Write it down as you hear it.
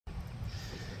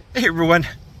Hey everyone,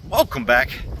 welcome back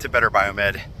to Better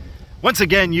Biomed. Once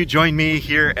again, you join me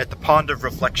here at the Pond of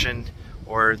Reflection,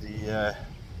 or the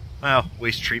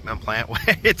waste treatment plant.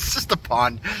 It's just a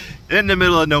pond in the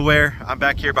middle of nowhere. I'm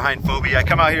back here behind Phoebe. I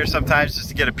come out here sometimes just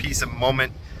to get a piece of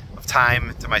moment of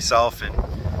time to myself, and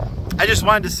I just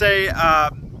wanted to say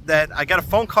that I got a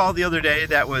phone call the other day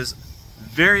that was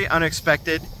very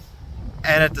unexpected,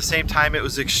 and at the same time it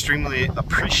was extremely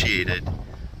appreciated.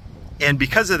 And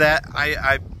because of that,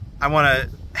 I want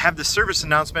to have the service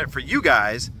announcement for you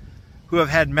guys who have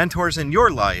had mentors in your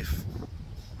life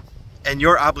and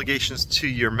your obligations to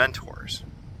your mentors.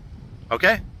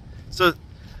 Okay? So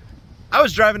I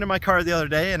was driving in my car the other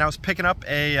day and I was picking up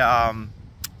a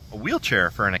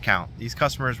wheelchair for an account. These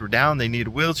customers were down, they need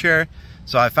a wheelchair.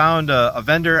 So I found a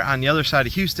vendor on the other side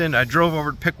of Houston. I drove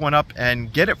over to pick one up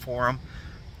and get it for them.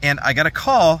 And I got a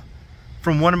call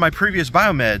from one of my previous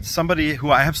biomeds, somebody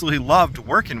who I absolutely loved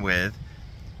working with.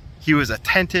 He was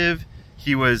attentive,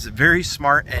 he was very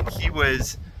smart, and he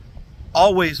was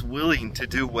always willing to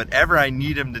do whatever I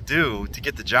need him to do to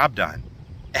get the job done.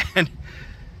 And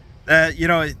you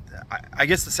know, I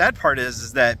guess the sad part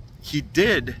is that he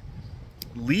did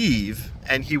leave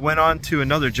and he went on to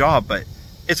another job, but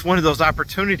it's one of those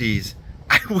opportunities.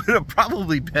 I would have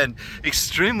probably been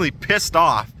extremely pissed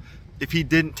off if he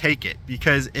didn't take it,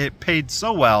 because it paid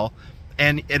so well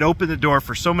and it opened the door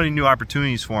for so many new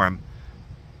opportunities for him.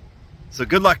 So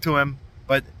good luck to him.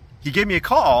 But he gave me a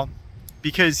call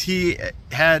because he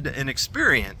had an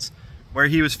experience where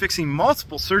he was fixing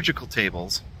multiple surgical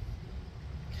tables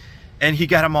and he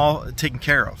got them all taken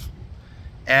care of.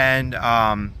 And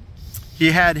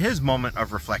he had his moment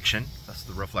of reflection. That's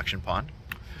the reflection pond.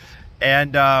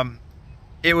 And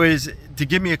it was to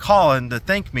give me a call and to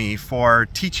thank me for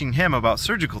teaching him about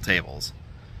surgical tables,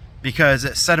 because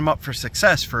it set him up for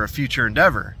success for a future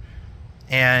endeavor.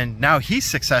 And now he's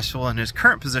successful in his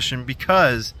current position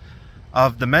because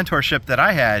of the mentorship that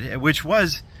I had, it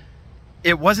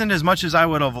wasn't as much as I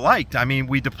would have liked. I mean,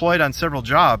 we deployed on several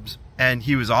jobs and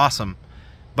he was awesome,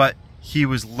 but he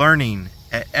was learning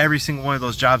at every single one of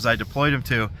those jobs I deployed him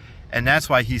to, and that's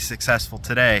why he's successful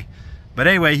today. But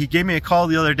anyway, he gave me a call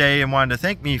the other day and wanted to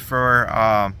thank me for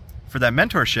that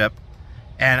mentorship.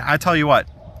 And I tell you what,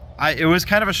 it was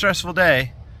kind of a stressful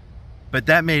day, but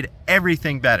that made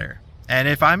everything better. And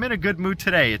if I'm in a good mood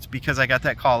today, it's because I got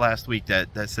that call last week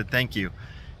that said thank you.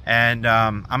 And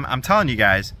I'm telling you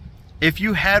guys, if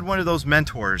you had one of those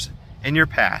mentors in your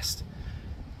past,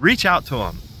 reach out to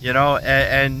them, you know,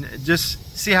 and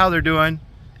just see how they're doing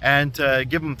and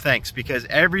give them thanks, because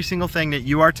every single thing that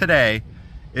you are today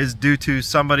is due to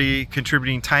somebody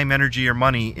contributing time, energy, or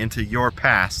money into your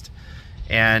past.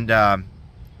 And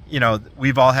you know,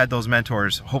 we've all had those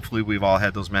mentors. Hopefully we've all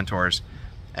had those mentors.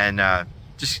 And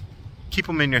just keep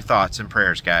them in your thoughts and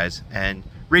prayers, guys, and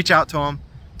reach out to them,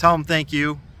 tell them thank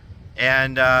you,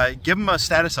 and give them a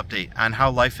status update on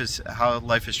how life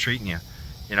is treating you.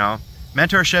 You know,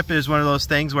 mentorship is one of those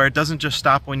things where it doesn't just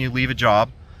stop when you leave a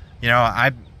job. You know,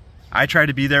 I try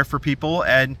to be there for people,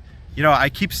 and you know, I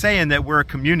keep saying that we're a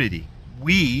community.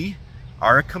 We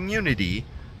are a community,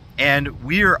 and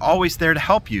we are always there to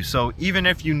help you. So even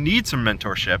if you need some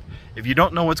mentorship, if you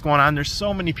don't know what's going on, there's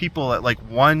so many people at like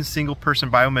one single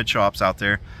person biomed shops out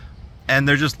there, and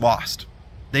they're just lost.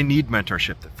 They need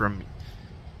mentorship from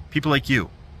people like you.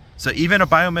 So even a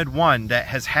Biomed 1 that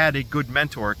has had a good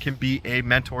mentor can be a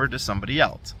mentor to somebody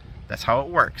else. That's how it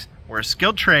works. We're a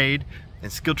skilled trade,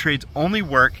 and skilled trades only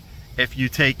work if you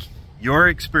take your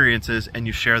experiences and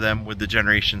you share them with the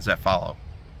generations that follow.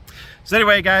 So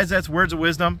anyway, guys, that's words of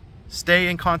wisdom. Stay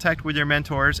in contact with your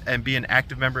mentors and be an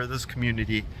active member of this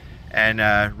community,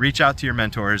 and reach out to your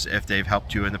mentors if they've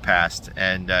helped you in the past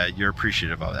and you're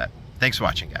appreciative of that. Thanks for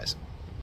watching, guys.